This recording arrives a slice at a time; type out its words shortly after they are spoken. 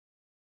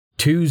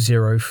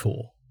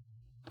204.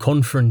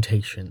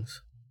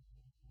 Confrontations.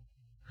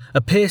 A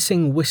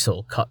piercing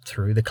whistle cut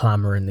through the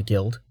clamour in the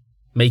guild,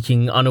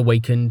 making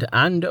unawakened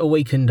and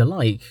awakened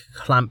alike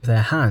clamp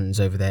their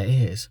hands over their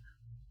ears.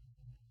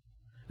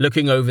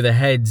 Looking over the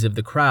heads of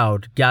the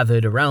crowd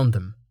gathered around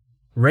them,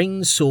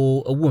 Rain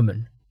saw a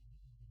woman,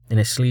 in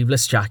a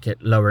sleeveless jacket,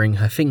 lowering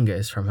her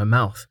fingers from her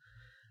mouth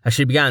as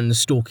she began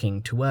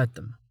stalking toward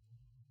them,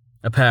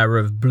 a pair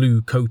of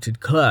blue-coated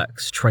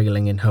clerks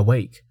trailing in her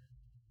wake.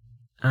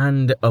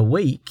 And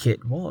awake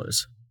it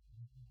was.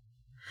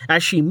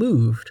 As she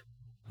moved,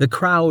 the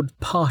crowd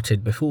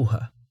parted before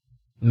her,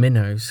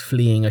 minnows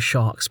fleeing a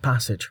shark's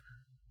passage.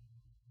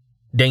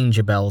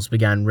 Danger bells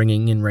began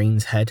ringing in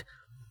Rain's head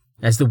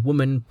as the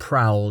woman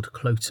prowled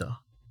closer.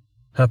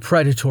 Her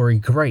predatory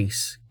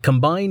grace,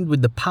 combined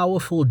with the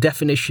powerful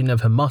definition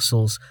of her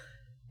muscles,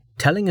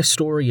 telling a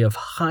story of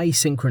high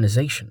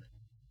synchronization,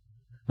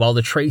 while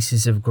the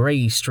traces of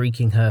grey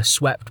streaking her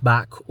swept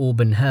back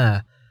auburn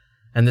hair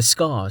and the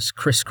scars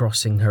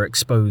crisscrossing her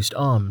exposed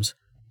arms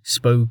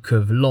spoke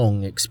of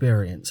long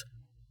experience.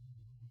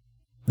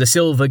 The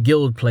silver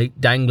guild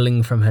plate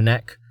dangling from her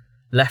neck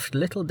left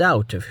little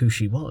doubt of who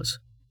she was.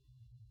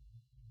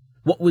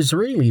 What was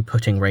really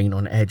putting Rain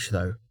on edge,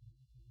 though,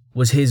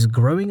 was his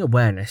growing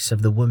awareness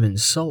of the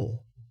woman's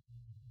soul.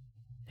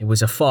 It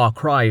was a far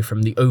cry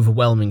from the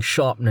overwhelming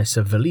sharpness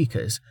of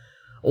Velika's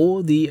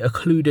or the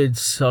occluded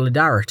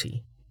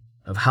solidarity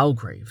of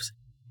Halgrave's.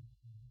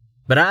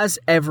 But as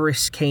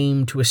Everest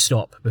came to a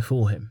stop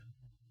before him,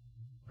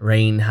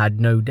 Rain had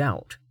no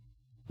doubt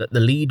that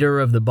the leader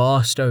of the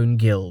Barstone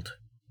Guild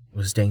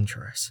was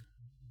dangerous.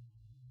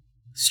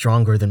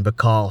 Stronger than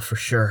Bakal for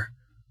sure.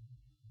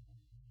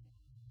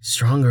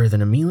 Stronger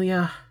than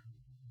Amelia?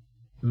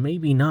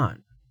 Maybe not.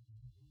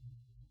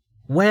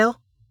 "Well?"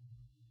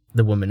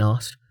 the woman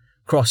asked,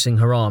 crossing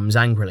her arms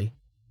angrily.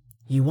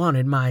 "You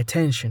wanted my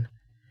attention.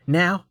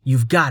 Now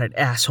you've got it,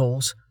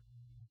 assholes."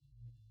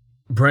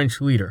 "Branch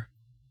leader,"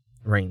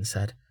 Rain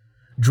said,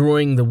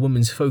 drawing the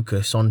woman's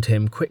focus onto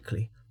him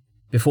quickly,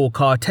 before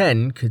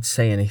Carten could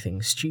say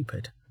anything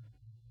stupid.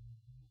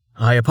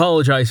 "I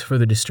apologize for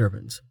the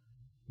disturbance,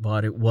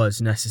 but it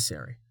was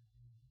necessary.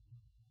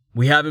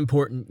 We have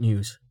important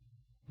news.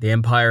 The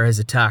Empire has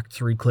attacked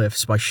Three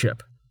Cliffs by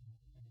ship."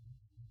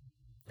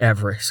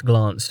 Everest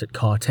glanced at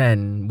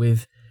Carten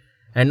with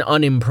an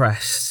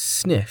unimpressed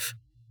sniff.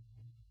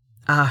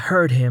 "I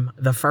heard him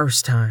the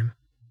first time."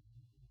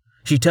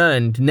 She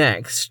turned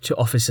next to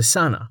Officer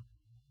Sana,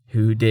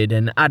 who did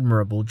an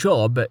admirable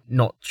job at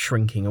not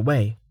shrinking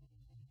away.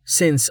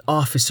 "Since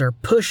Officer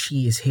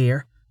Pushy is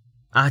here,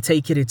 I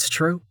take it it's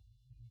true?"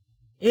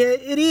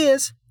 It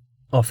is,"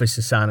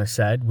 Officer Sana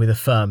said with a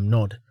firm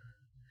nod,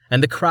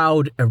 and the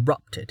crowd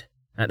erupted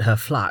at her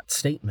flat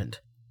statement.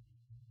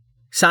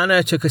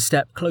 Sana took a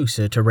step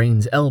closer to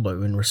Rain's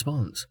elbow in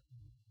response,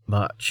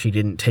 but she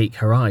didn't take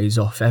her eyes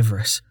off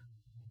Everest.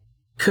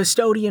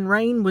 "Custodian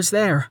Rain was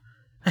there.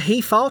 He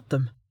fought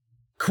them."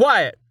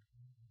 "Quiet!"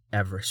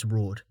 Everest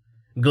roared,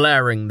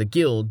 glaring the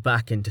guild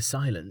back into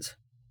silence.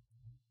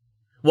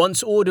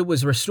 Once order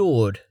was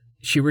restored,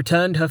 she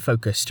returned her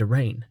focus to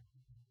Rain.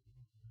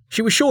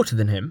 She was shorter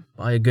than him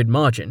by a good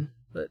margin,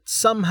 but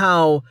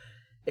somehow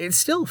it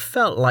still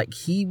felt like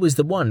he was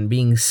the one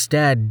being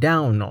stared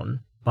down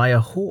on by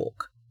a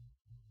hawk.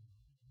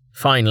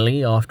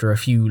 Finally, after a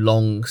few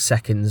long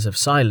seconds of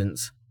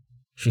silence,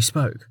 she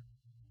spoke.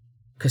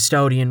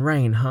 "Custodian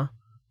Rain, huh?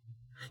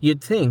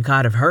 You'd think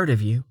I'd have heard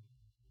of you."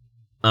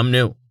 "I'm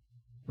new,"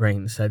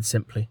 Rain said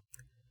simply.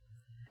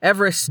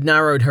 Everest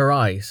narrowed her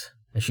eyes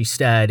as she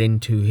stared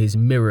into his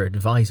mirrored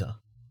visor.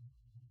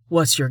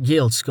 "What's your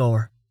guild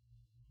score?"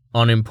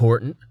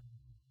 "Unimportant,"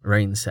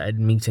 Rain said,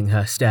 meeting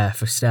her stare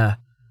for stare.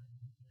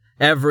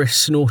 Everest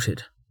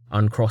snorted,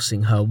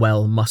 uncrossing her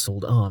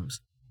well-muscled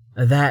arms.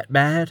 "That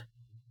bad?"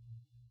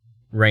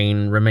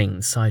 Rain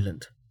remained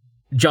silent,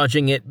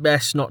 judging it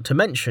best not to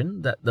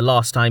mention that the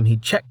last time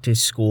he'd checked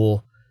his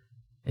score,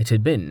 it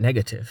had been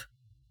negative.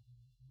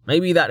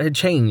 Maybe that had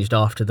changed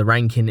after the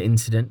Rankin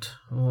incident,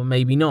 or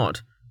maybe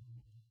not.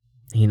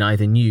 He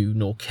neither knew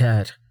nor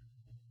cared.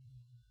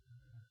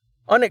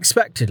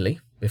 Unexpectedly,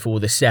 before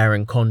the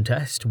staring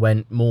contest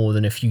went more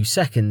than a few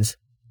seconds,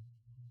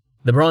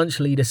 the branch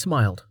leader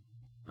smiled.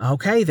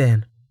 "Okay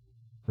then."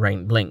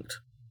 Rain blinked.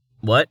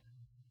 "What?"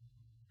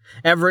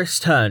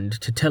 Everest turned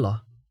to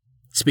Tiller,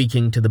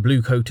 speaking to the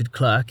blue-coated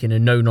clerk in a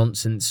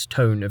no-nonsense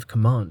tone of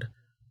command.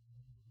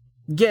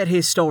 "Get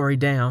his story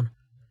down,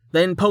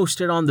 then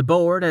post it on the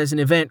board as an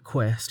event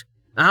quest.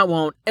 I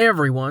want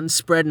everyone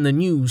spreading the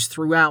news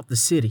throughout the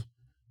city.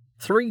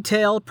 3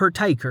 tael per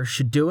taker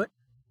should do it.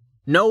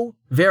 No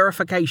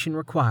verification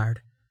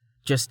required.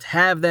 Just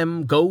have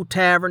them go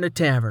tavern to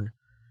tavern.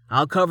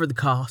 I'll cover the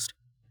cost.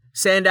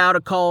 Send out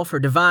a call for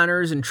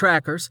diviners and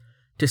trackers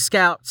to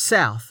scout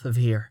south of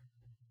here.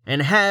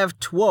 And have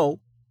Two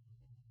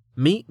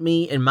meet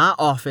me in my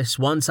office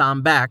once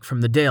I'm back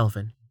from the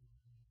delving.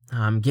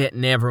 I'm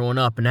getting everyone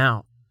up and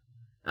out.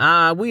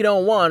 We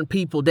don't want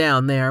people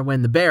down there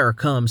when the bearer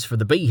comes for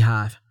the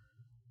beehive.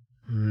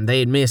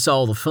 They'd miss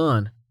all the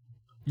fun.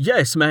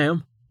 Yes,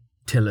 ma'am,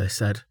 Tiller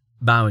said,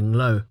 bowing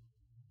low.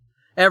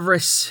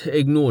 Everest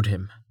ignored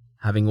him,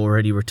 having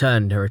already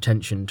returned her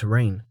attention to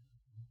Rain.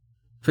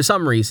 For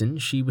some reason,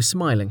 she was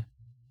smiling.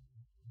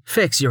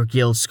 Fix your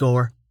guild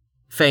score.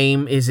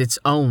 Fame is its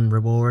own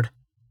reward.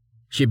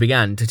 She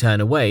began to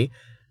turn away,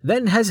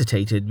 then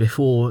hesitated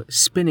before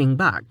spinning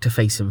back to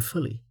face him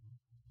fully.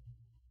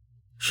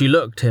 She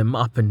looked him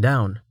up and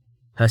down,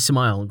 her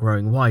smile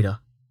growing wider.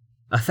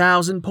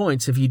 1,000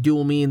 points if you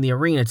duel me in the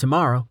arena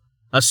tomorrow,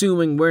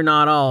 assuming we're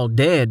not all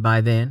dead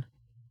by then.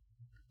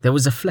 There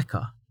was a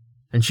flicker,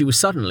 and she was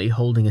suddenly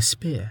holding a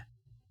spear.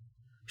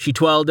 She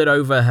twirled it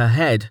over her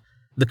head,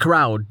 the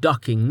crowd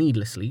ducking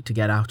needlessly to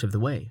get out of the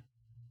way.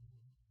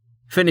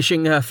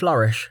 Finishing her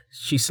flourish,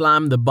 she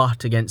slammed the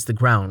butt against the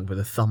ground with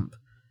a thump,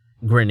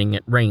 grinning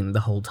at Rain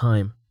the whole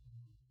time.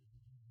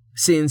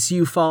 Since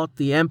you fought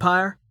the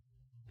Empire,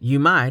 you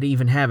might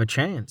even have a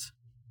chance.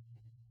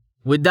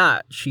 With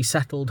that, she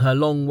settled her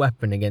long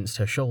weapon against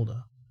her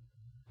shoulder,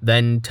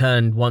 then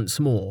turned once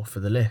more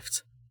for the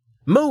lifts.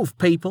 Move,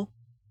 people!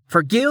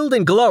 For guild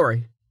and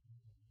glory!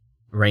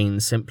 Rain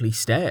simply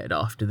stared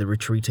after the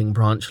retreating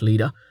branch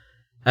leader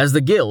as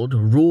the guild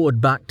roared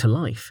back to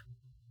life.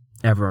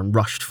 Everyone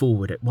rushed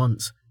forward at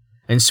once,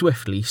 and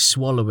swiftly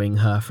swallowing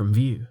her from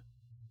view.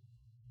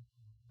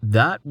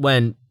 That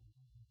went...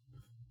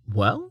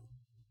 well?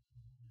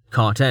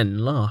 Carten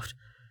laughed,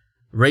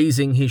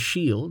 raising his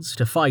shields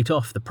to fight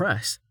off the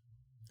press.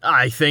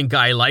 I think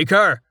I like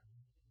her.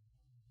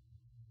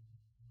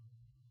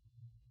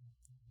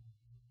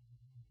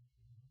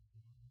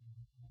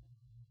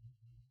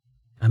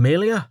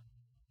 Amelia?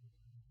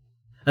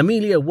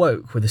 Amelia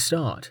woke with a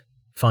start,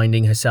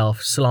 finding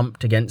herself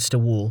slumped against a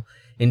wall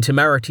in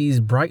Temerity's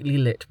brightly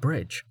lit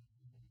bridge.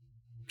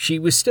 She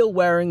was still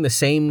wearing the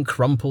same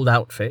crumpled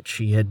outfit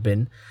she had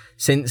been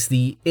since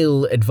the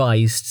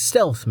ill-advised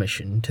stealth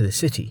mission to the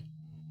city,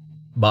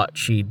 but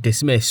she'd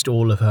dismissed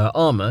all of her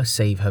armor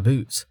save her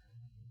boots.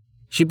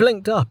 She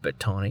blinked up at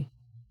Tawny,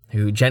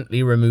 who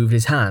gently removed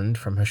his hand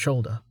from her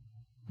shoulder.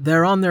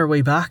 They're on their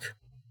way back.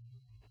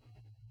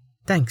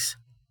 Thanks,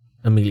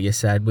 Amelia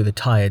said with a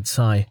tired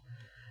sigh,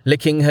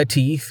 licking her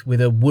teeth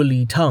with a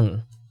woolly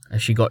tongue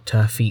as she got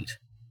to her feet.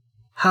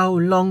 How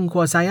long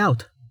was I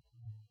out?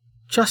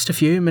 Just a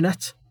few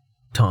minutes,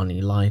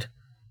 Tawny lied.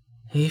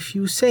 If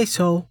you say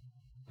so,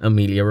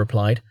 Amelia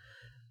replied,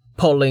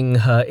 polling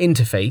her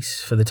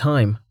interface for the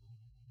time.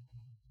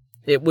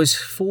 It was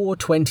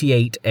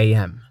 4:28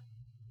 a.m.,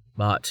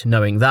 but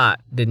knowing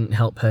that didn't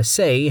help her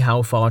say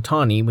how far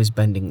Tawny was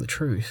bending the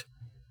truth.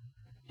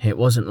 It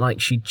wasn't like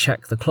she'd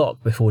checked the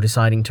clock before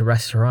deciding to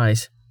rest her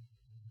eyes.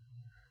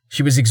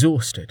 She was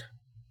exhausted,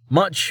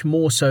 much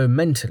more so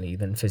mentally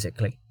than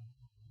physically,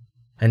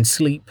 and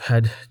sleep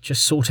had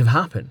just sort of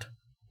happened.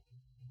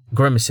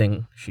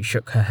 Grimacing, she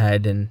shook her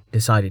head and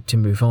decided to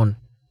move on.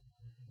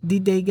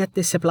 Did they get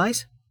the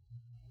supplies?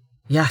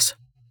 Yes,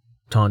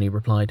 Tawny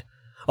replied,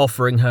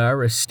 offering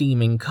her a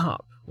steaming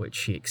cup, which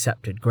she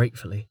accepted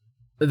gratefully.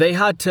 They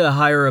had to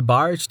hire a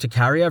barge to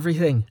carry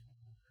everything.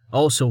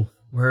 Also,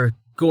 we're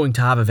going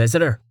to have a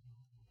visitor.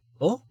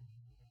 Oh?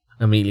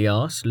 Amelia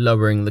asked,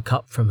 lowering the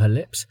cup from her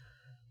lips.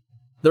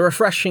 The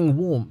refreshing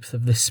warmth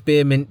of the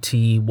spearmint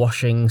tea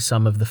washing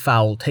some of the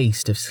foul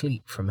taste of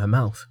sleep from her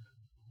mouth.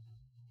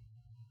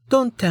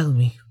 Don't tell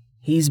me.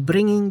 He's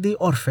bringing the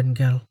orphan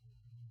girl.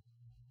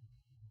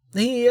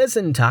 He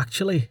isn't,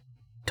 actually,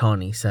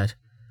 Tawny said,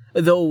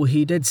 though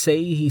he did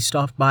say he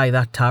stopped by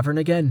that tavern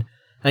again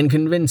and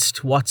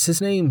convinced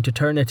what's-his-name to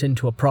turn it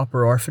into a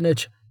proper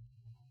orphanage.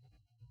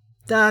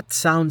 That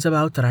sounds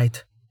about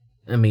right,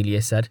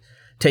 Amelia said,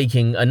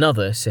 taking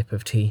another sip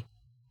of tea.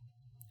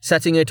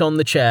 Setting it on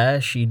the chair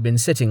she'd been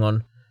sitting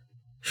on,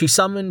 she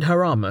summoned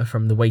her armor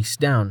from the waist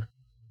down,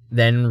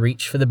 then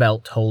reached for the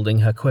belt holding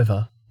her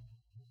quiver.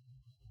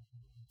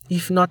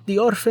 If not the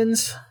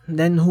orphans,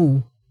 then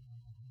who?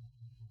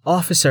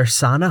 Officer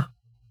Sana,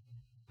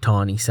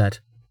 Tawny said.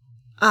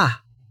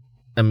 Ah,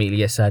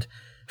 Amelia said,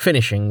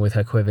 finishing with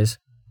her quivers.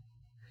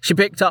 She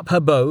picked up her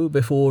bow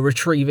before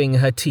retrieving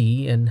her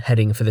tea and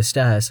heading for the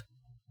stairs.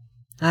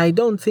 I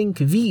don't think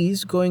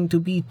V's going to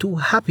be too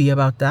happy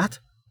about that.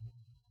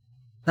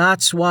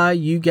 That's why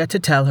you get to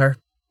tell her,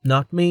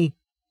 not me,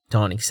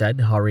 Tawny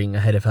said, hurrying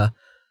ahead of her.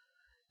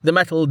 The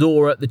metal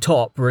door at the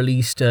top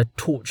released a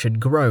tortured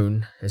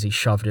groan as he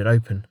shoved it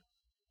open.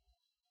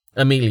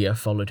 Amelia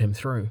followed him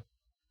through,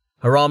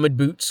 her armoured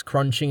boots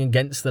crunching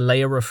against the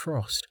layer of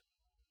frost.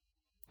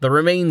 The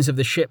remains of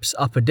the ship's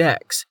upper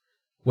decks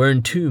were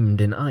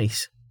entombed in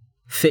ice,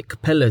 thick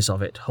pillars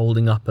of it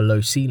holding up a low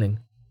ceiling.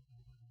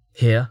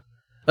 Here,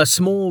 a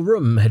small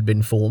room had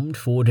been formed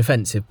for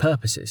defensive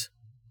purposes.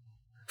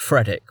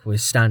 Frederick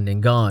was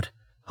standing guard,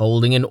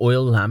 holding an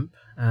oil lamp,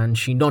 and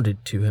she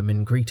nodded to him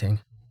in greeting.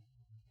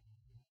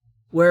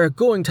 We're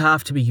going to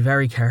have to be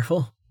very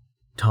careful,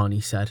 Tawny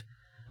said,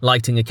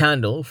 lighting a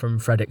candle from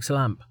Frederick's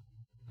lamp,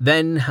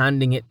 then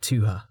handing it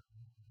to her.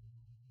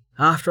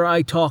 After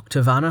I talk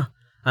to Vanna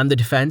and the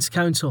Defense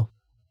Council,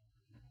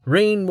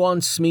 Rain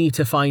wants me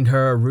to find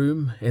her a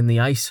room in the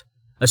ice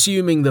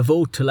assuming the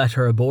vote to let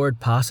her aboard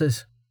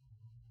passes.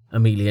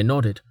 Amelia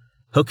nodded,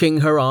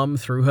 hooking her arm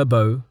through her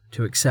bow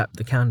to accept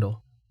the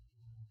candle.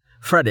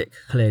 Frederick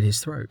cleared his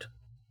throat.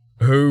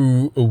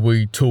 Who are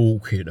we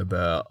talking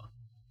about?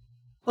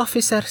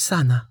 Officer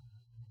Sana,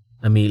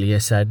 Amelia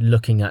said,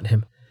 looking at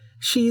him.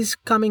 She's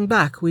coming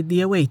back with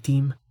the away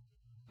team.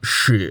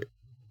 Shit.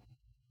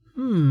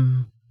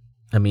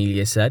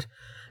 Amelia said,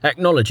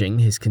 acknowledging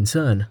his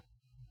concern.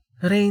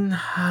 Rain,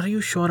 are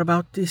you sure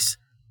about this?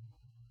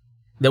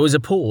 There was a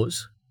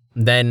pause,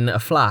 then a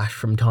flash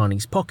from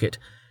Tani's pocket,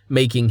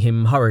 making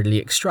him hurriedly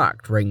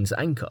extract Rain's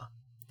anchor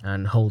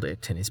and hold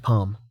it in his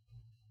palm.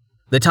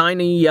 The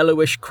tiny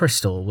yellowish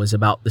crystal was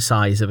about the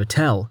size of a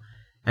tell,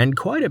 and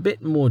quite a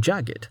bit more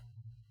jagged,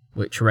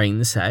 which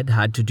Rain said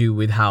had to do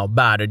with how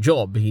bad a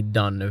job he'd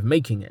done of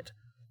making it.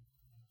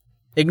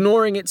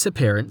 Ignoring its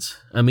appearance,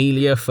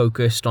 Amelia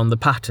focused on the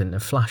pattern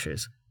of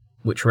flashes,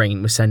 which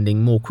Rain was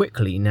sending more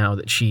quickly now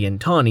that she and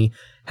Tani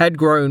had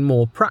grown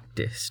more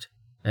practiced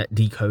at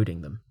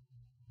decoding them.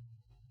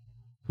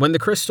 When the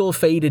crystal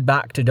faded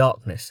back to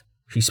darkness,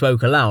 she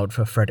spoke aloud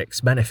for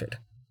Frederick's benefit.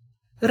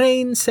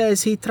 Rain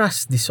says he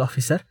trusts this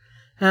officer,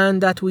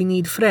 and that we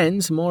need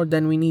friends more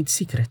than we need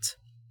secrets.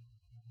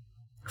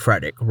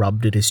 Frederick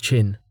rubbed at his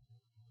chin.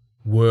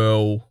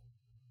 Well,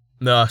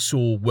 that's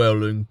all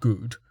well and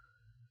good.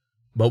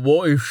 But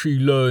what if she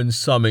learns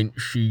something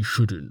she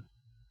shouldn't?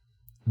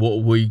 What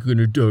are we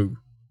gonna do?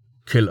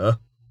 Kill her?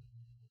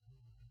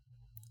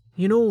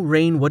 You know,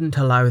 Rain wouldn't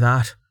allow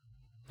that,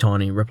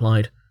 Tani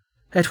replied.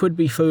 It would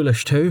be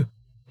foolish too,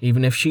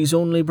 even if she's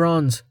only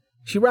bronze.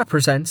 She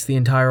represents the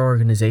entire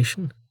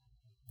organization.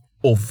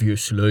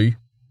 Obviously,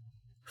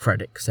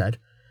 Frederick said,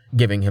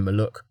 giving him a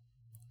look.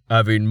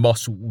 Having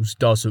muscles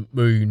doesn't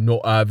mean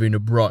not having a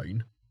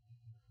brain.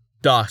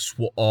 That's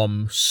what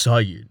I'm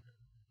saying.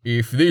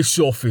 If this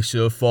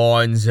officer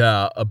finds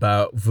out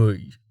about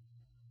V,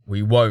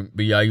 we won't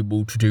be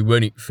able to do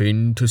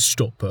anything to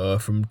stop her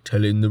from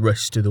telling the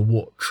rest of the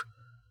watch.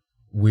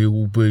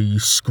 We'll be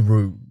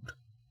screwed.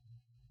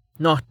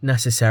 Not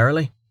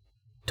necessarily,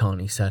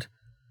 Tani said.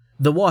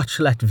 The watch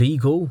let V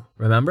go,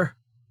 remember?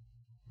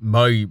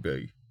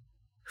 Maybe,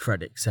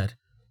 Frederick said.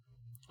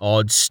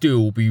 I'd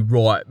still be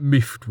right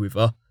miffed with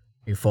her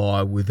if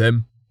I were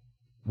them,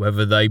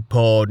 whether they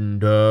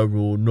pardoned her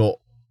or not.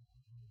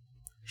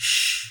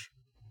 Shh,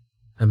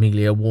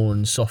 Amelia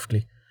warned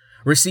softly,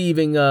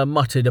 receiving a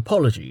muttered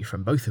apology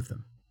from both of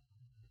them.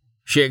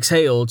 She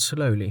exhaled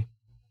slowly,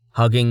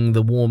 hugging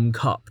the warm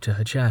cup to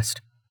her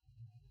chest.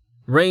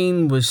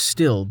 Rain was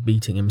still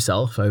beating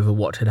himself over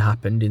what had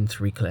happened in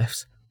Three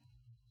Cliffs.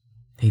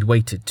 He'd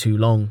waited too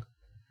long,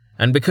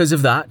 and because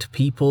of that,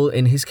 people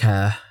in his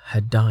care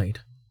had died.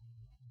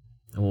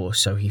 Or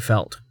so he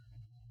felt.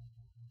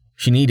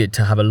 She needed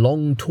to have a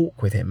long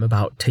talk with him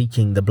about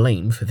taking the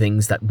blame for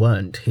things that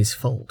weren't his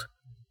fault.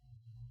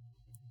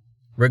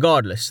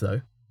 Regardless,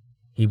 though,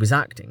 he was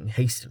acting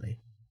hastily.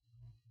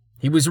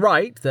 He was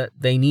right that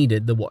they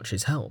needed the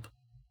watch's help.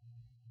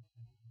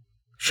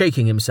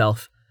 Shaking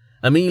himself,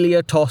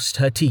 Amelia tossed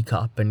her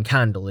teacup and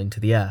candle into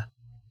the air,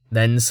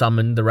 then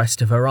summoned the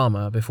rest of her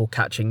armor before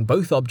catching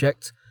both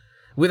objects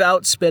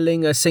without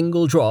spilling a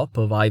single drop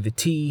of either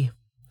tea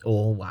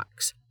or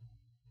wax.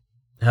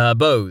 Her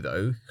bow,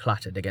 though,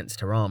 clattered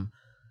against her arm,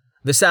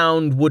 the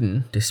sound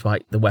wooden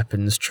despite the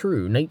weapon's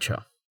true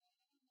nature.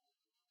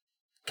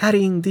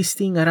 Carrying this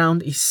thing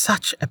around is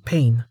such a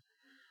pain.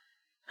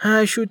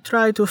 I should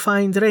try to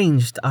find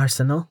ranged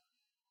arsenal.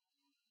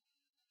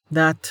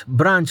 That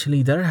branch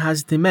leader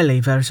has the melee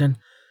version,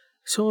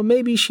 so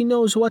maybe she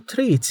knows what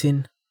tree it's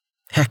in.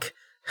 Heck,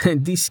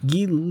 this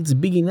guild's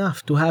big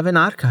enough to have an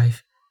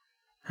archive,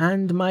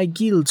 and my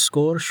guild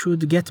score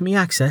should get me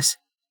access.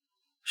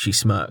 She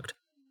smirked.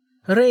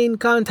 Rain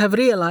can't have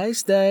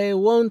realized they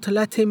won't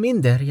let him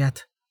in there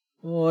yet,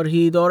 or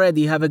he'd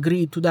already have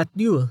agreed to that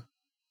duel.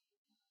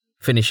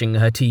 Finishing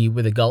her tea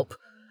with a gulp,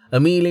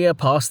 Amelia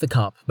passed the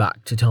cup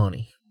back to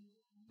Tani,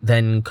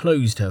 then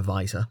closed her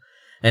visor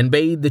and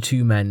bade the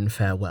two men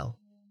farewell.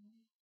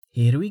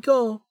 Here we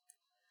go.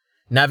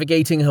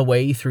 Navigating her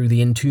way through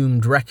the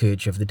entombed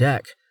wreckage of the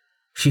deck,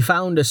 she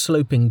found a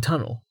sloping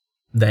tunnel,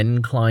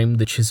 then climbed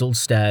the chiseled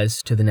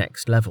stairs to the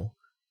next level.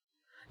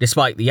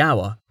 Despite the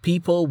hour,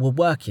 people were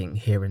working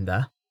here and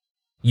there,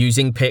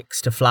 using picks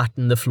to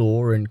flatten the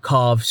floor and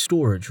carve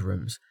storage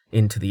rooms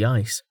into the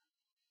ice.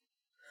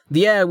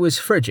 The air was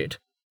frigid,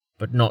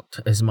 but not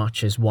as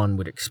much as one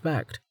would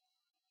expect.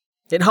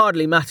 It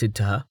hardly mattered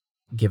to her,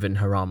 given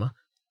her armor,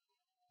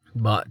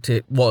 but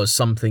it was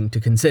something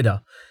to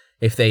consider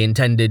if they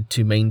intended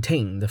to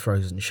maintain the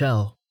frozen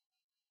shell.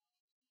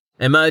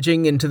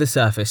 Emerging into the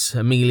surface,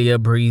 Amelia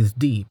breathed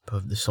deep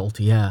of the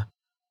salty air,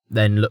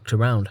 then looked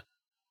around.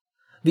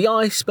 The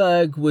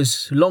iceberg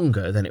was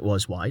longer than it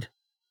was wide,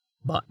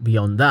 but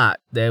beyond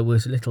that there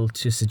was little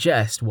to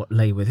suggest what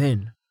lay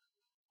within.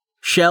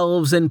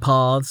 Shelves and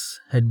paths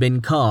had been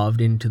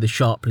carved into the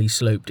sharply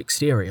sloped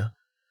exterior,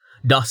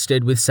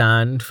 dusted with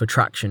sand for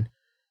traction,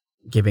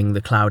 giving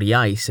the cloudy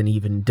ice an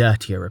even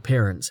dirtier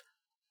appearance.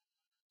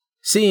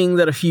 Seeing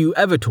that a few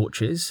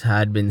ever-torches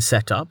had been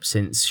set up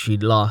since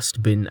she'd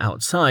last been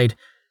outside,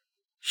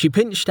 she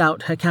pinched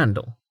out her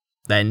candle,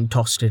 then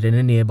tossed it in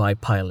a nearby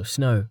pile of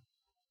snow.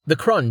 The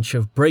crunch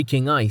of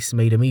breaking ice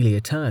made Amelia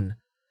turn,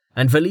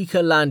 and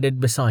Velika landed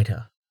beside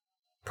her,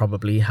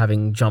 probably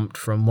having jumped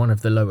from one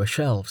of the lower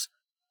shelves.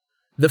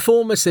 The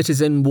former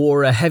citizen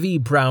wore a heavy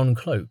brown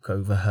cloak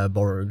over her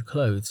borrowed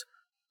clothes,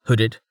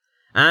 hooded,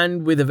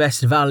 and with a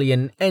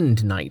Westphalian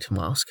end night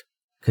mask,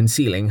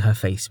 concealing her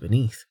face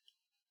beneath.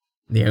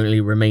 The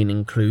only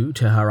remaining clue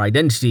to her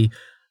identity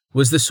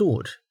was the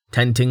sword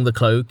tenting the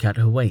cloak at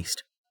her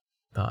waist,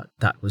 but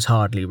that was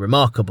hardly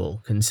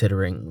remarkable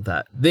considering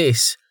that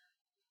this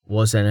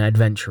was an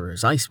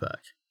adventurer's iceberg.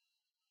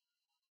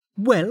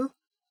 "Well,"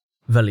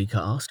 Velika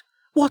asked,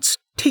 "what's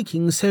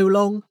taking so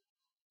long?"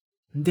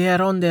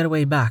 "They're on their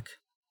way back,"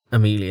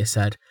 Amelia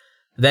said,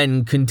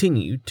 then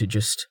continued to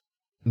just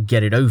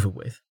get it over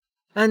with.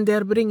 "And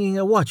they're bringing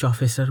a watch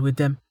officer with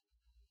them."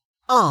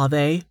 "Are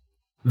they?"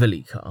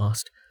 Velika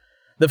asked,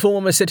 the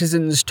former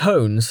citizen's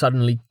tone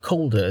suddenly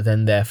colder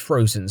than their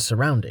frozen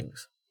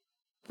surroundings.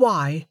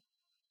 "Why?"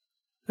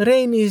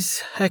 "Rain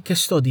is a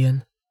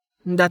custodian.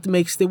 That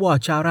makes the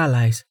watch our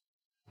allies."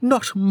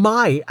 "Not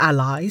my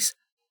allies,"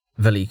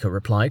 Velika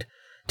replied,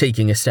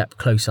 taking a step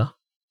closer.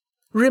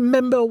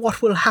 "Remember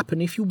what will happen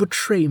if you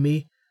betray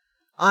me.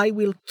 I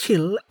will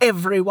kill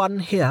everyone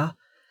here,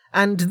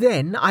 and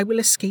then I will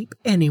escape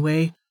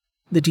anyway.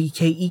 The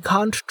DKE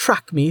can't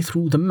track me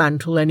through the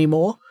mantle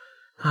anymore.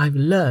 I've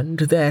learned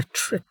their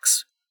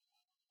tricks.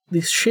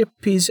 This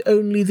ship is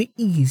only the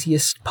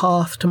easiest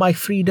path to my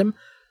freedom,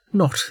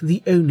 not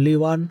the only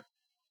one."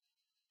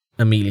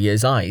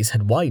 Amelia's eyes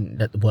had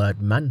widened at the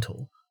word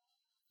mantle.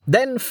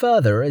 Then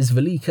further as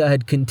Velika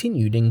had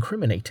continued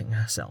incriminating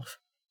herself.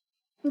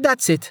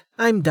 "That's it,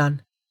 I'm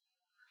done."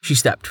 She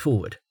stepped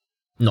forward,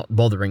 not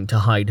bothering to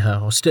hide her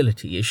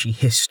hostility as she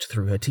hissed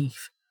through her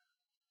teeth.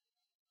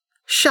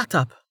 "Shut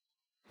up.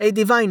 A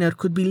diviner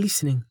could be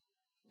listening.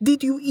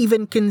 Did you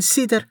even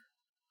consider—"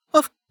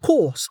 "Of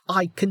course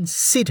I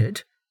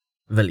considered,"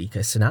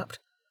 Velika snapped,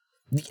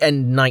 the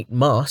end night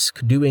mask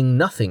doing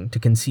nothing to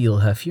conceal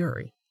her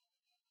fury.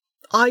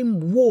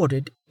 "I'm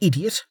warded,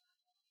 idiot.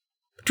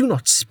 Do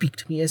not speak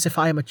to me as if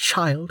I am a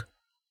child."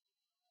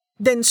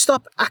 "Then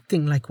stop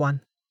acting like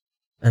one,"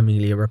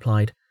 Amelia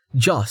replied,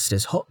 just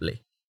as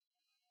hotly.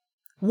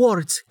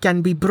 "Words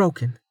can be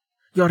broken.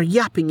 Your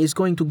yapping is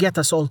going to get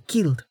us all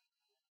killed."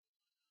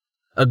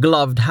 A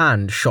gloved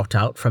hand shot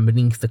out from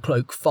beneath the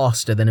cloak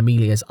faster than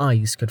Amelia's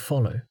eyes could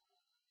follow,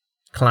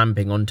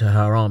 clamping onto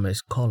her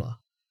armor's collar.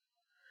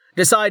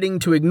 Deciding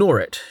to ignore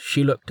it,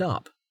 she looked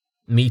up,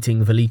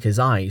 meeting Velika's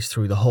eyes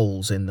through the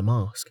holes in the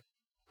mask.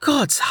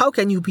 "Gods, how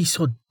can you be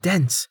so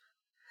dense?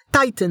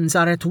 Titans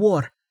are at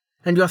war,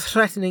 and you're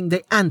threatening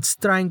the ants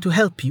trying to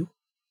help you."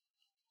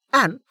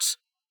 "Ants?"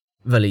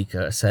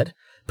 Velika said,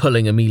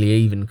 pulling Amelia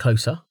even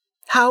closer.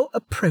 "How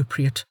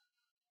appropriate,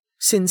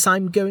 since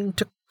I'm going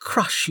to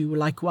crush you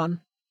like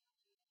one."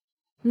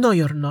 "No,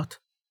 you're not,"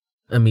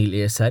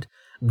 Amelia said,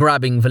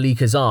 grabbing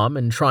Velika's arm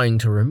and trying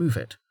to remove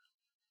it.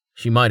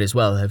 She might as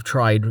well have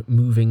tried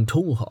moving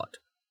Tall Hot,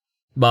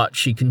 but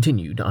she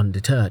continued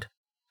undeterred.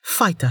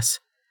 "Fight us,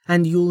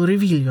 and you'll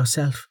reveal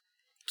yourself.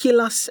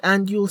 Kill us,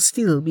 and you'll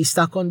still be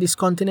stuck on this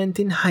continent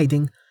in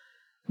hiding.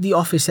 The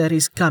officer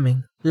is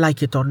coming,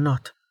 like it or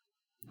not.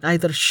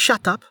 Either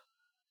shut up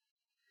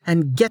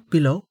and get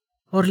below,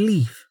 or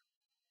leave.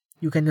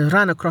 You can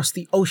run across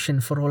the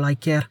ocean for all I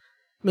care.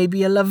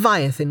 Maybe a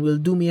Leviathan will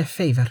do me a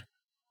favor."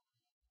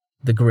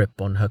 The grip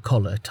on her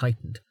collar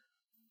tightened,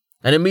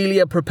 and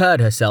Amelia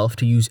prepared herself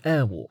to use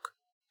airwalk,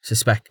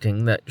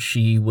 suspecting that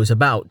she was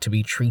about to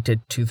be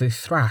treated to the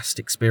Thrast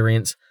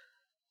experience.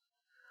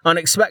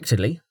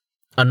 Unexpectedly,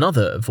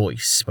 another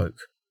voice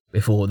spoke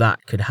before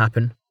that could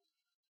happen,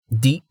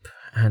 deep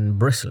and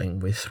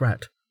bristling with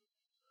threat.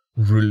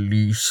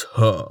 "Release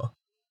her."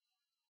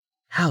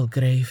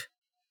 "Halgrave,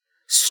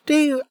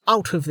 stay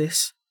out of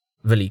this,"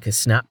 Velika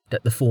snapped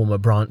at the former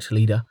branch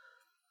leader,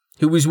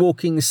 who was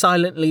walking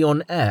silently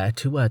on air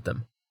toward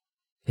them,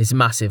 his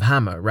massive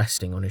hammer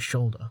resting on his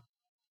shoulder.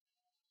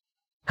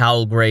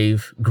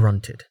 Halgrave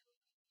grunted,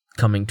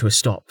 coming to a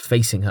stop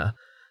facing her,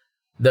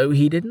 though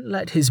he didn't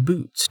let his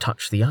boots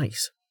touch the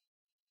ice.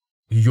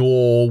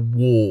 "Your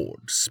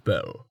ward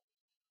spell,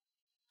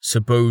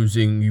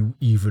 supposing you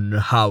even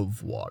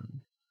have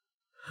one,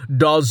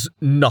 does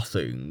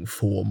nothing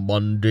for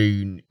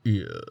mundane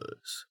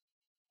ears.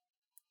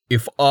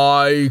 If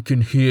I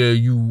can hear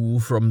you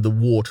from the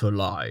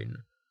waterline,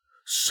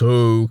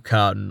 so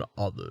can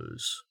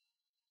others."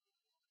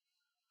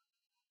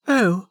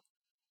 "Oh,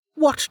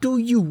 what do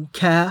you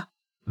care?"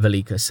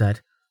 Velika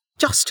said.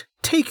 "Just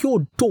take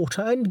your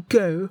daughter and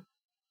go."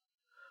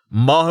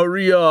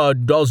 "Maharia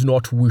does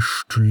not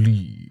wish to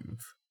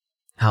leave,"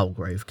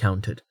 Halgrave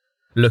countered,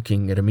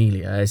 looking at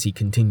Amelia as he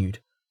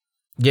continued,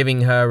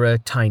 giving her a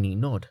tiny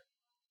nod.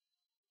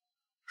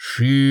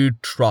 "She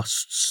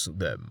trusts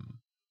them,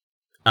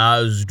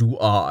 as do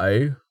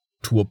I,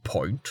 to a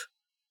point."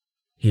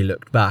 He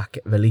looked back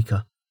at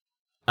Velika.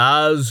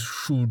 "As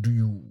should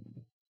you."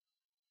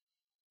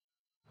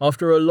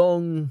 After a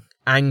long,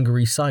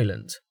 angry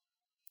silence,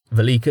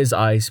 Velika's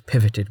eyes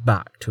pivoted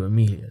back to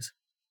Amelia's.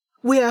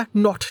 We're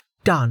not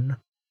done.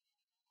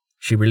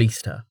 She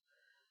released her,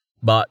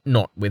 but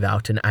not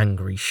without an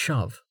angry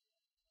shove.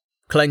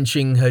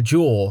 Clenching her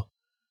jaw,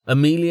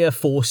 Amelia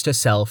forced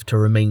herself to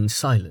remain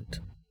silent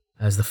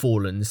as the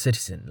fallen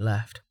citizen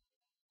left.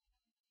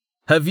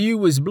 Her view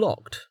was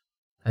blocked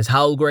as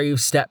Halgrave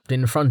stepped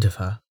in front of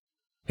her,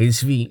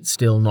 his feet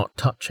still not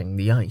touching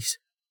the ice.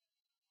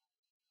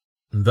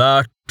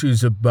 That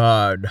is a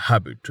bad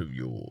habit of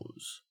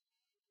yours.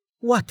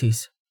 What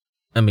is?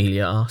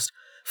 Amelia asked,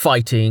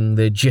 fighting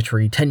the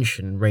jittery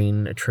tension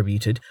Rain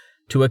attributed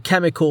to a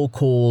chemical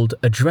called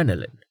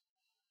adrenaline.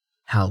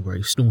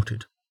 Halgrave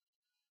snorted.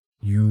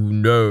 You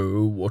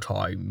know what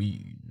I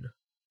mean.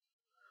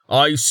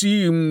 I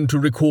seem to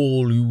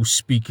recall you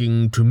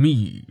speaking to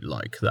me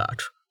like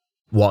that,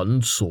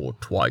 once or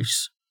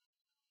twice.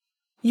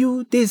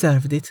 You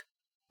deserved it,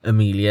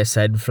 Amelia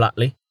said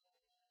flatly.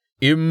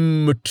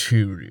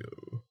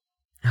 Immaterial,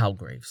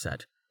 Halgrave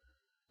said.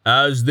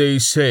 As they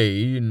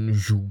say in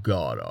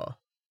Jugara,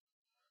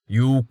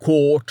 you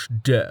court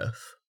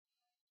death,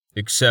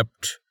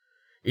 except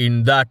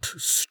in that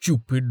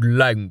stupid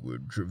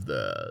language of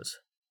theirs.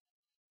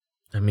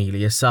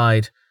 Amelia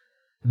sighed,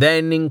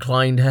 then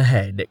inclined her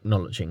head,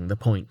 acknowledging the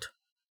point.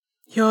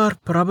 You're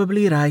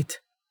probably right.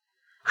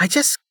 I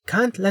just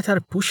can't let her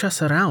push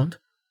us around,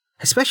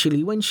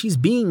 especially when she's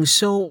being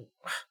so...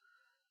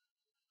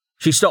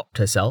 She stopped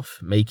herself,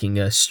 making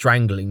a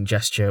strangling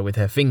gesture with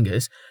her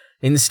fingers,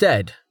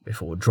 instead,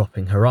 before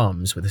dropping her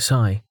arms with a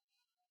sigh.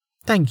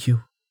 Thank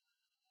you,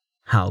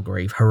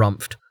 Halgrave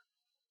harumphed.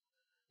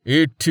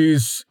 It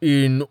is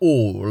in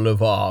all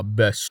of our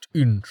best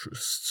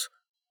interests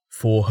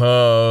for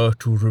her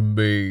to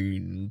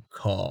remain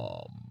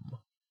calm.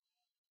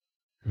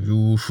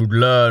 You should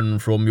learn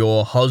from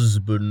your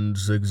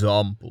husband's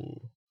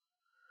example.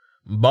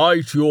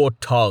 Bite your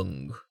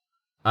tongue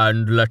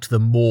and let the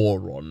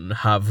moron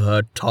have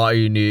her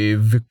tiny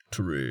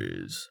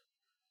victories.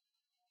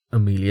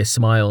 Amelia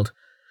smiled,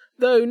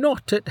 though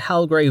not at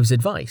Halgrave's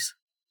advice.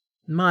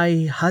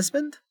 My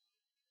husband?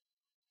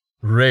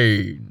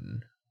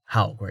 Rain,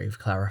 Halgrave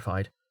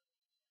clarified.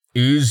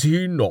 Is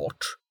he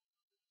not?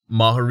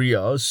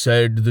 Maria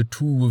said the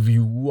two of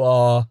you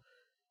are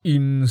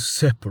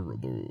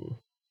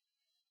inseparable.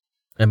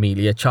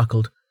 Amelia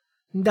chuckled.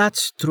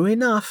 That's true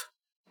enough,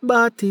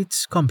 but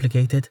it's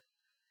complicated.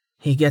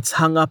 He gets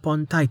hung up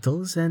on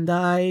titles and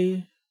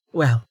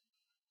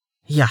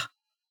yeah.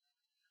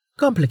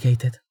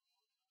 Complicated.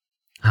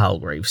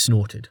 Halgrave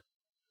snorted.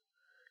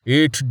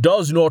 It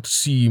does not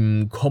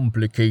seem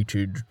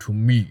complicated to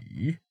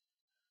me,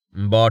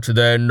 but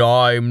then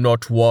I'm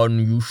not one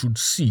you should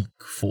seek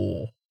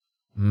for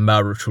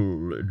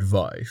marital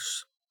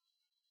advice.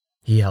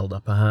 He held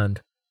up a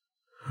hand.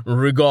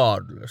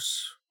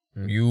 Regardless,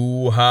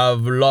 you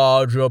have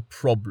larger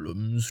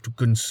problems to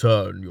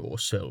concern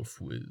yourself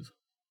with.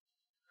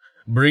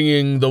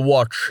 Bringing the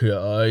watch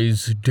here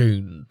is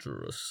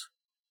dangerous.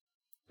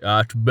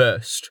 At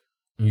best,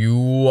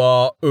 you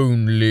are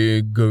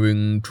only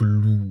going to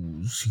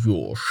lose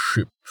your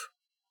ship.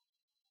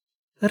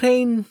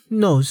 Rain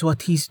knows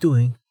what he's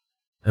doing,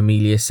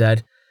 Amelia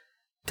said.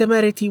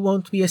 Temerity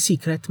won't be a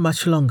secret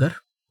much longer,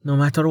 no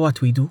matter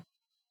what we do.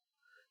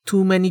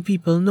 Too many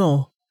people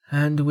know,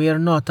 and we're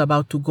not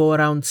about to go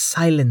around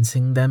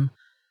silencing them.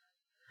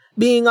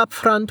 Being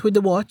upfront with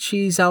the watch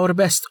is our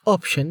best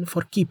option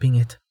for keeping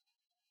it.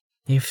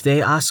 If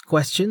they ask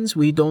questions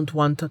we don't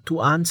want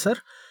to answer,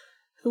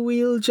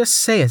 we'll just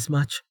say as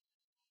much.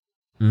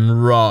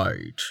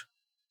 Right,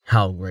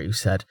 Halgrave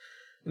said,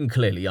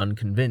 clearly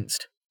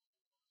unconvinced.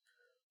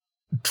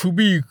 To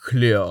be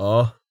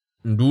clear,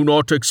 do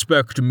not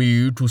expect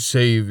me to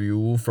save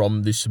you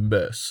from this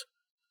mess,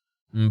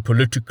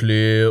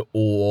 politically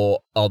or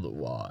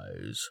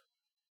otherwise.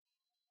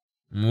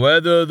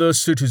 Whether the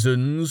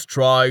citizens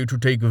try to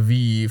take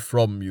V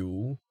from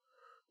you,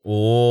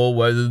 or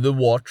whether the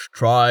watch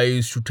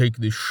tries to take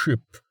the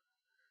ship,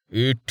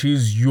 it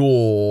is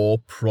your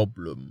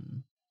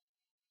problem.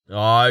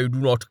 I do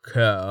not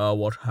care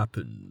what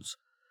happens,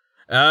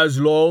 as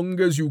long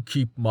as you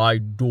keep my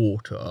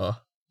daughter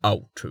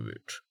out of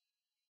it.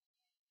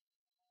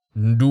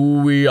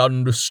 Do we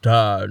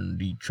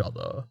understand each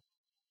other?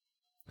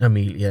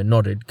 Amelia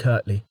nodded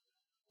curtly.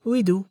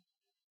 We do.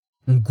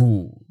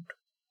 Good,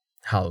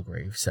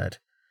 Halgrave said,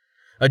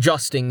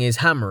 adjusting his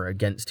hammer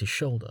against his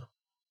shoulder.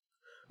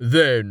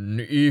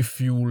 Then,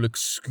 if you'll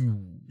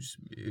excuse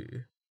me,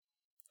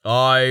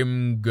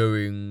 I'm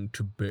going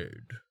to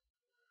bed.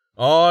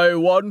 I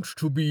want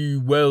to be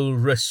well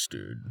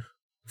rested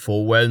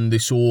for when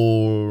this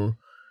all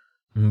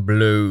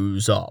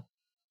blows up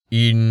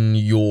in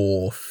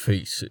your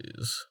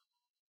faces.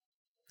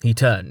 He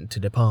turned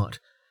to depart,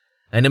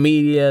 and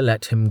Amelia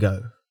let him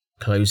go,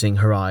 closing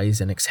her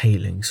eyes and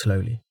exhaling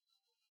slowly.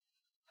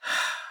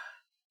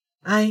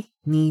 I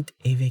need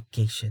a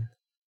vacation.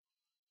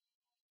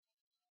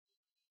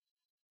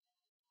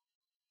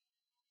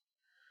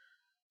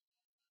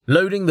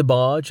 Loading the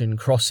barge and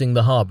crossing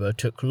the harbour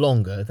took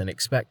longer than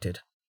expected.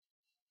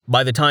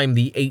 By the time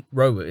the 8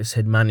 rowers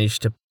had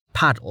managed to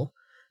paddle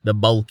the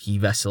bulky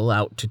vessel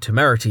out to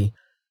Temerity,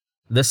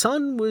 the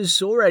sun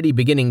was already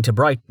beginning to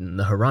brighten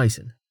the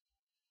horizon.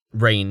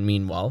 Rain,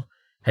 meanwhile,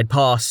 had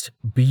passed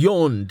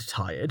beyond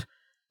tired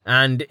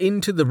and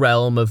into the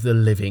realm of the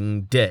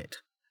living dead.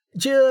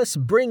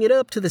 "Just bring it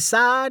up to the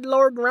side,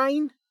 Lord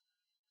Rain?"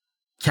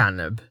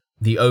 Canab,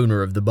 the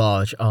owner of the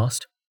barge,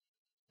 asked.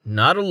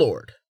 "Not a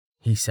lord,"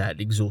 he said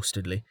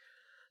exhaustedly,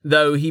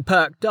 though he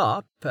perked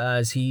up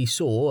as he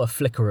saw a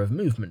flicker of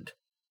movement.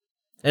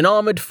 An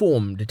armoured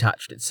form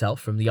detached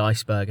itself from the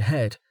iceberg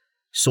ahead,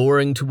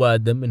 soaring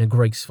toward them in a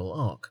graceful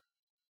arc.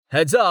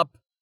 "Heads up!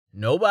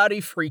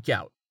 Nobody freak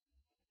out."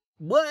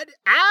 "What?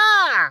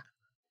 Ah!"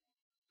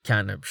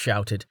 Canab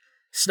shouted,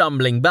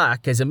 stumbling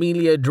back as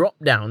Amelia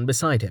dropped down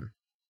beside him.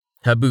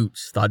 Her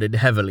boots thudded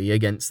heavily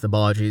against the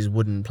barge's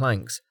wooden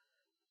planks.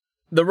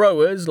 The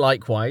rowers,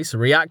 likewise,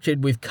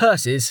 reacted with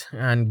curses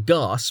and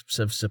gasps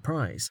of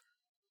surprise.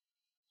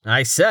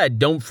 "I said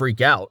don't freak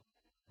out,"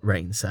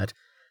 Rain said,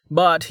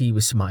 but he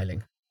was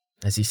smiling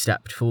as he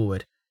stepped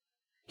forward.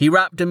 He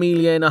wrapped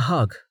Amelia in a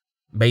hug,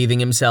 bathing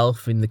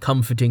himself in the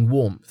comforting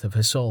warmth of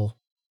her soul.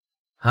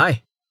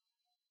 "Hi."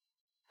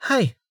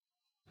 "Hi,"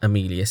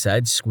 Amelia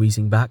said,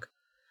 squeezing back.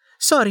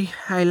 "Sorry,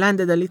 I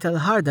landed a little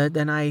harder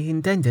than I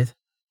intended."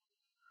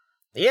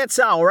 "It's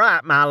all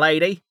right, my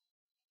lady,"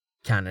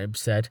 Canab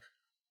said.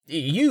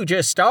 "You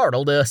just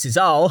startled us is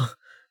all."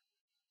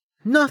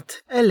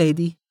 "Not a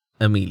lady,"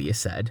 Amelia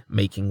said,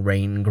 making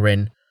Rain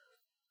grin.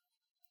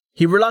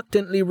 He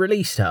reluctantly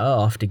released her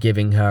after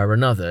giving her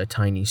another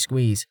tiny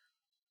squeeze.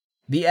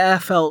 The air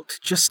felt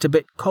just a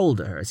bit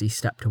colder as he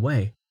stepped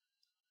away.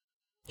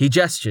 He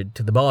gestured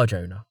to the barge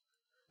owner.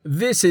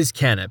 "This is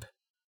Canab.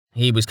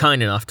 He was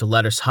kind enough to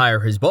let us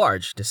hire his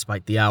barge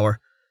despite the hour.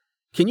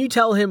 Can you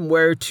tell him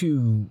where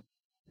to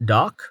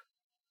dock?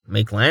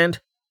 Make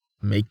land?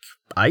 Make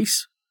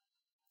ice?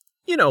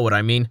 You know what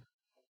I mean."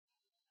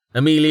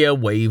 Amelia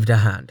waved a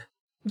hand.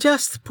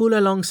 "Just pull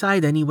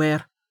alongside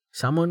anywhere.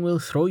 Someone will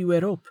throw you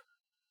a rope."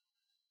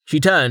 She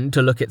turned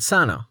to look at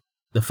Sana,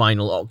 the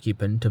final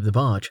occupant of the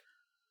barge.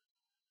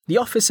 The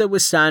officer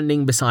was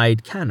standing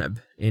beside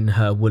Canab in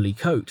her woolly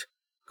coat,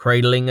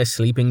 cradling a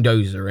sleeping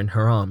dozer in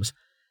her arms,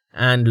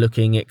 and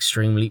looking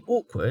extremely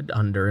awkward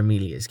under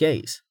Amelia's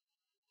gaze.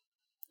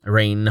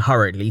 Rain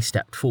hurriedly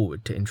stepped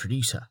forward to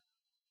introduce her.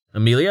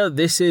 "Amelia,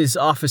 this is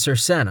Officer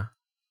Sana."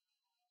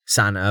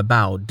 Sana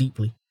bowed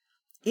deeply.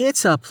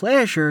 "It's a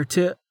pleasure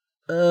to,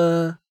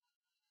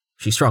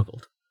 She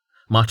struggled,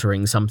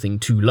 muttering something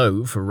too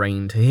low for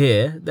Rain to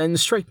hear, then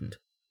straightened.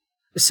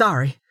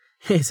 "Sorry,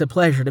 it's a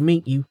pleasure to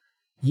meet you.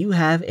 You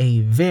have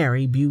a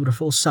very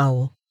beautiful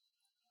soul."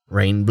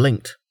 Rain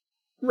blinked.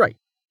 Right.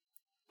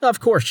 Of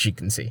course she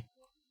can see.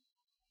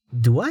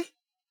 "Do I?"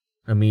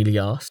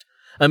 Amelia asked,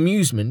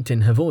 amusement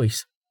in her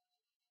voice.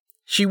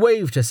 She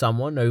waved to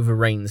someone over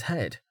Rain's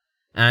head,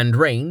 and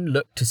Rain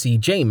looked to see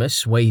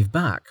Jameis wave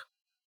back,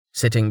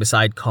 sitting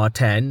beside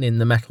Carten in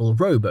the metal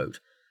rowboat,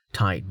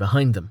 tied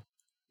behind them.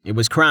 It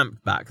was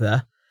cramped back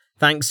there,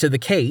 thanks to the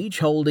cage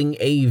holding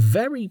a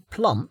very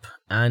plump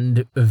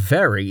and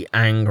very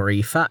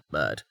angry fat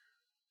bird.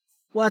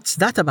 "What's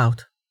that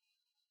about?"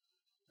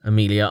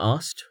 Amelia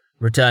asked,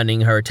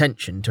 returning her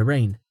attention to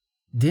Rain.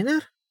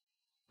 "Dinner?"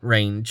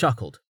 Rain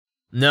chuckled.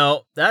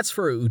 "No, that's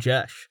for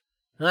Ujesh.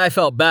 I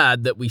felt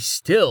bad that we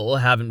still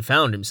haven't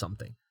found him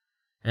something,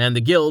 and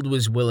the guild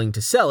was willing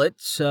to sell it,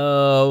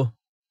 so..."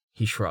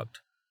 He shrugged.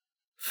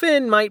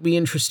 "Finn might be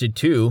interested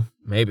too,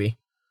 maybe.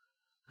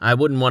 I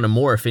wouldn't want to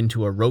morph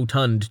into a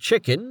rotund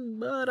chicken,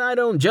 but I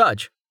don't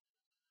judge.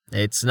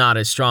 It's not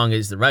as strong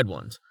as the red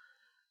ones,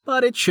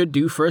 but it should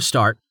do for a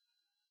start.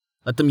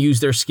 Let them use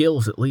their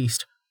skills at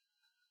least."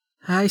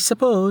 "I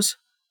suppose,"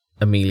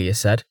 Amelia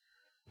said.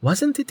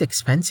 "Wasn't it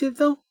expensive,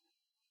 though?"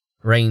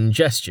 Rain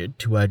gestured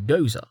to her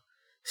dozer,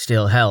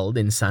 still held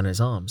in Sana's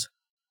arms.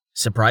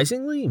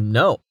 "Surprisingly,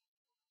 no.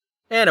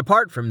 And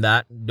apart from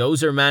that,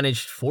 dozer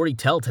managed 40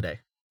 tel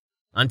today.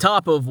 On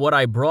top of what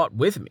I brought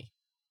with me.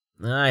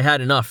 I had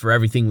enough for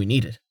everything we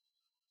needed."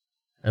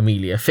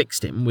 Amelia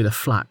fixed him with a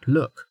flat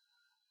look,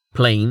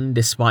 plain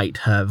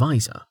despite her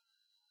visor.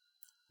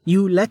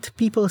 "You let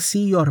people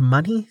see your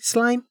money,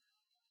 Slime?"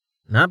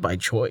 "Not by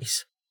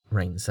choice,"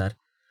 Rain said.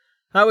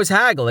 "I was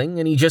haggling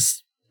and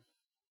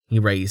He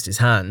raised his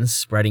hands,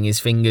 spreading his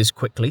fingers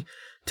quickly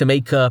to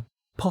make a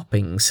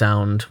popping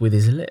sound with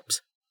his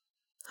lips.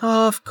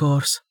 "Of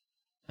course,"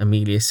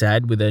 Amelia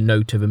said with a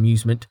note of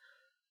amusement.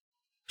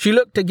 She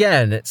looked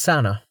again at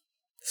Sana,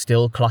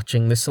 still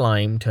clutching the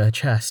slime to her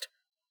chest.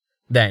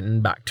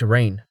 Then back to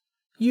Rain.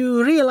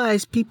 "You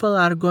realize people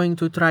are going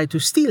to try to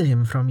steal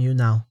him from you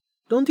now,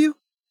 don't you?"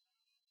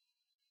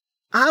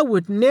 "I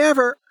would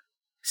never,"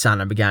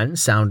 Sana began,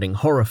 sounding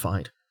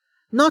horrified.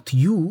 "Not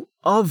you,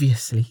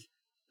 obviously,"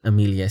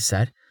 Amelia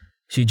said.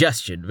 She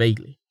gestured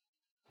vaguely.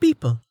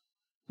 "People.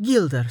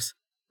 Guilders.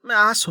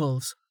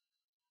 Assholes."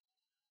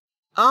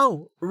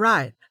 "Oh,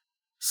 right,"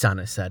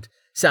 Sana said,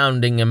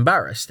 sounding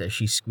embarrassed as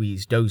she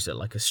squeezed Dozer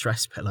like a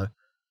stress pillow.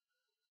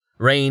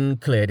 Rain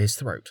cleared his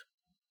throat.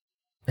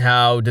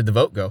 How did the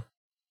vote go?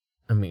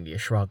 Amelia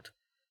shrugged.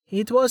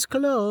 It was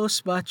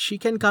close, but she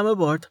can come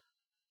aboard.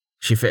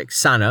 She fixed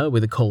Sana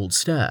with a cold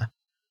stare.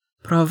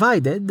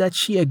 Provided that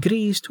she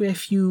agrees to a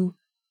few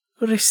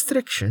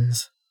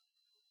restrictions.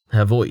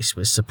 Her voice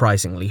was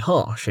surprisingly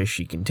harsh as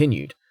she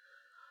continued.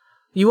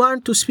 You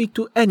aren't to speak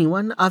to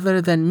anyone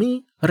other than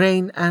me,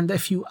 Rain, and a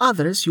few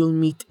others you'll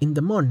meet in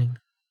the morning.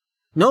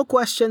 No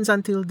questions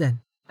until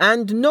then,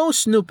 and no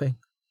snooping.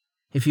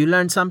 If you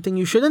learn something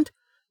you shouldn't,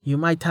 you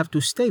might have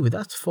to stay with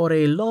us for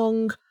a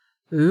long,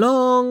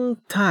 long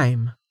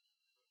time.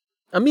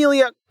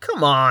 Amelia,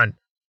 come on,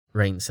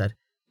 Rain said.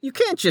 You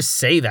can't just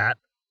say that.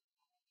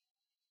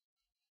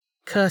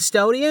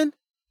 Custodian?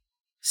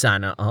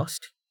 Sana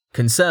asked,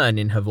 concern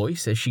in her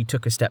voice as she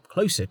took a step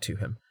closer to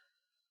him.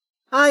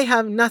 I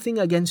have nothing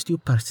against you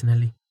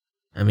personally,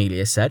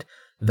 Amelia said,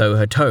 though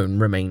her tone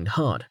remained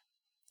hard.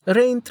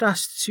 Rain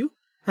trusts you,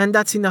 and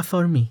that's enough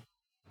for me.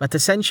 But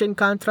Ascension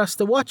can't trust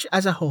the Watch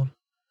as a whole.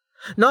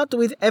 Not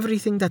with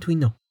everything that we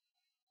know.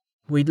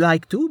 We'd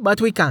like to, but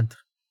we can't.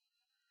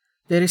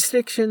 The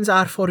restrictions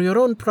are for your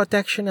own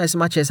protection as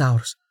much as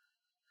ours.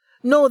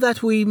 Know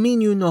that we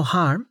mean you no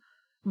harm,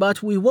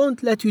 but we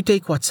won't let you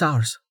take what's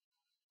ours.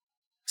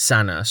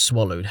 Sana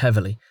swallowed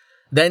heavily,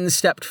 then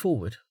stepped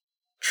forward.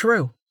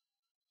 True.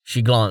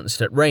 She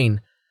glanced at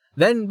Rain,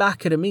 then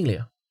back at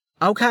Amelia.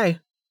 Okay,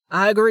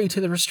 I agree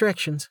to the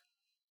restrictions.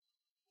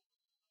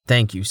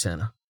 Thank you,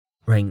 Sana,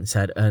 Rain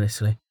said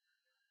earnestly.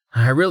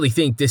 I really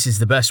think this is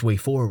the best way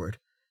forward,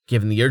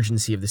 given the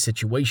urgency of the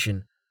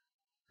situation.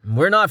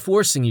 We're not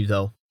forcing you,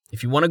 though.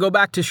 If you want to go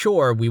back to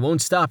shore, we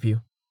won't stop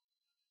you.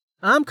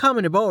 I'm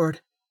coming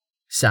aboard,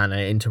 Sana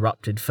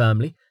interrupted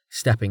firmly,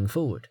 stepping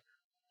forward.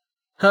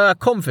 Her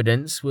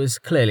confidence was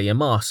clearly a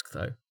mask,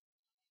 though.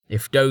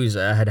 If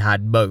Dozer had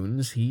had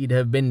bones, he'd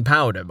have been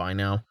powder by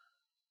now.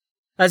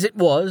 As it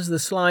was, the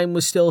slime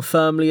was still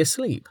firmly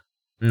asleep,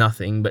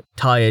 nothing but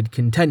tired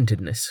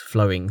contentedness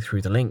flowing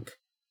through the link.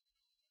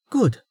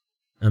 Good,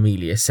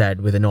 Amelia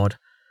said with a nod.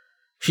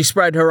 She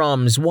spread her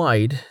arms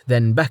wide,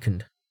 then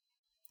beckoned.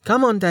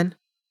 Come on, then.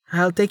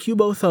 I'll take you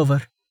both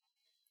over.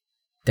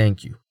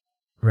 Thank you,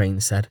 Rain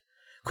said,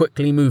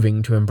 quickly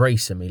moving to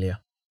embrace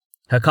Amelia,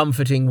 her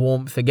comforting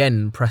warmth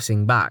again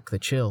pressing back the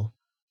chill.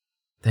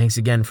 Thanks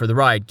again for the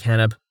ride,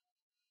 Canab.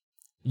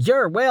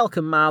 You're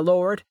welcome, my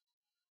lord,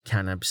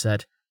 Canab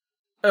said.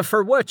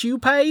 For what you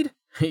paid,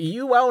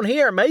 you won't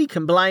hear me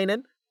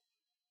complaining.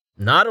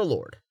 Not a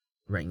lord,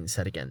 Rain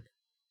said again.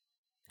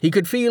 He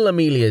could feel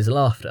Amelia's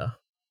laughter,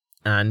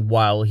 and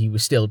while he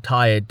was still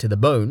tired to the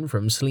bone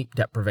from sleep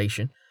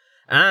deprivation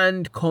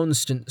and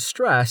constant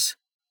stress,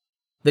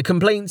 the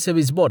complaints of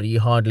his body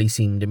hardly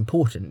seemed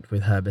important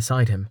with her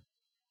beside him.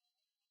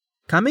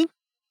 Coming?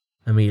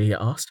 Amelia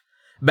asked,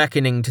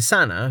 beckoning to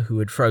Sana, who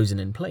had frozen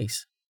in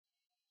place.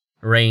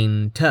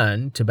 Rain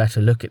turned to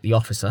better look at the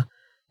officer,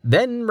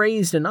 then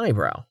raised an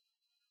eyebrow.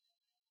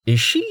 Is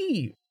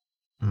she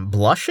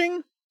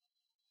blushing?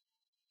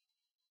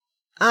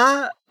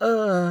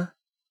 Sana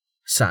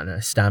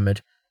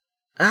stammered.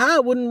 I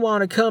wouldn't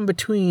want to come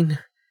between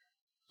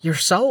your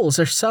souls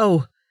or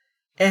so,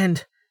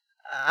 and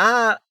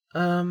I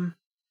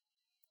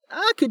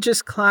could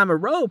just climb a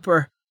rope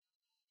or...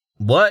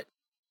 What?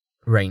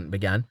 Rain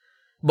began,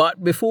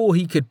 but before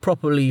he could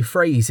properly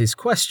phrase his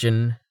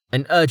question,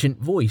 an urgent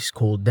voice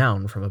called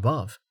down from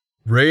above.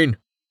 Rain.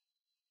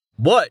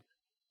 What?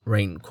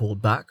 Rain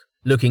called back,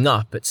 looking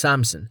up at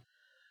Samson,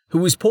 who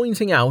was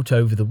pointing out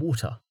over the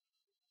water.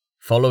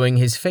 Following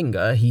his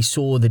finger, he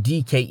saw the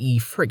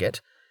DKE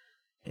frigate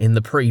in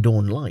the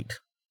pre-dawn light.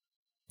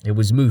 It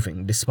was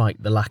moving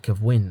despite the lack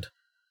of wind,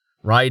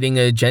 riding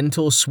a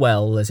gentle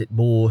swell as it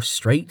bore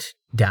straight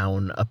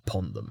down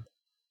upon them.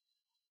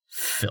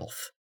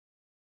 Filth.